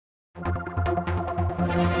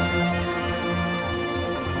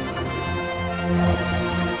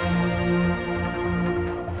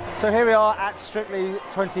So here we are at Strictly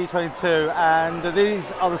 2022, and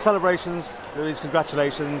these are the celebrations. Louise,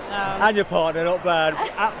 congratulations. And your partner, not bad.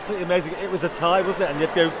 Absolutely amazing. It was a tie, wasn't it? And you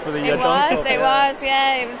had to go for the dance off. It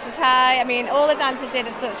was the tie. I mean, all the dancers did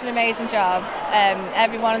such an amazing job.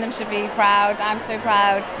 Every one of them should be proud. I'm so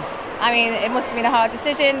proud. I mean, it must have been a hard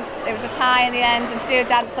decision. It was a tie in the end, and to do a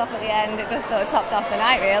dance off at the end, it just sort of topped off the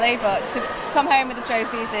night, really. But to come home with the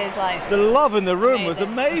trophies is like... The love in the room was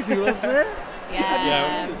amazing, wasn't it?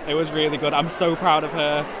 Yeah, it was really good. I'm so proud of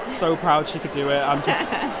her. So proud she could do it.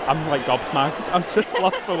 I'm like gobsmacked. I'm just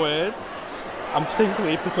lost for words. I just didn't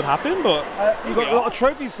believe this would happen, but you've got a lot of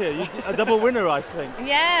trophies here. You're a double winner, I think.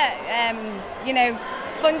 Yeah, you know,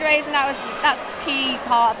 fundraising, that's a key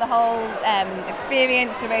part of the whole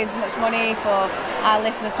experience, to raise as much money for our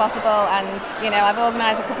listeners as possible. And you know, I've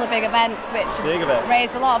organised a couple of big events which have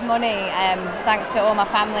raised a lot of money, thanks to all my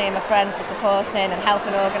family and my friends for supporting and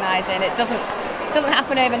helping organising. It doesn't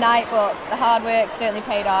happen overnight, but the hard work certainly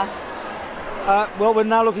paid off. Well, we're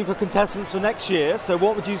now looking for contestants for next year, so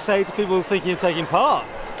what would you say to people thinking of taking part?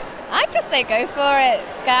 I'd just say go for it.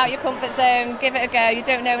 Get out your comfort zone, give it a go. You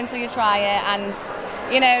don't know until you try it. And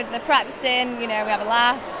you know, the practicing, you know, we have a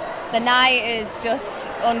laugh. The night is just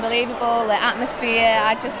unbelievable, the atmosphere.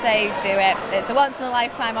 I'd just say do it. It's a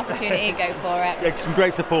once-in-a-lifetime opportunity, go for it. Yeah, some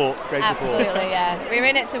great support. Absolutely, yeah. We were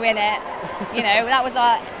in it to win it. You know, that was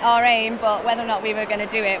our aim, but whether or not we were going to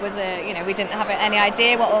do it was you know, we didn't have any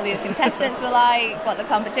idea what all the contestants were like, what the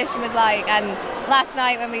competition was like. And last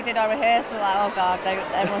night when we did our rehearsal, we were like, oh God,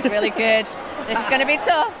 everyone's really good. This is going to be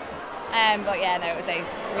tough. But yeah, no, it was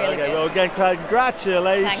really good. Well, again,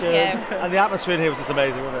 congratulations. Thank you. And the atmosphere in here was just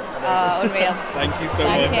amazing, wasn't it? Amazing. Oh, unreal. Thank you so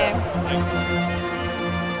much. Thank you.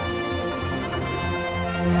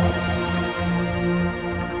 Thank you.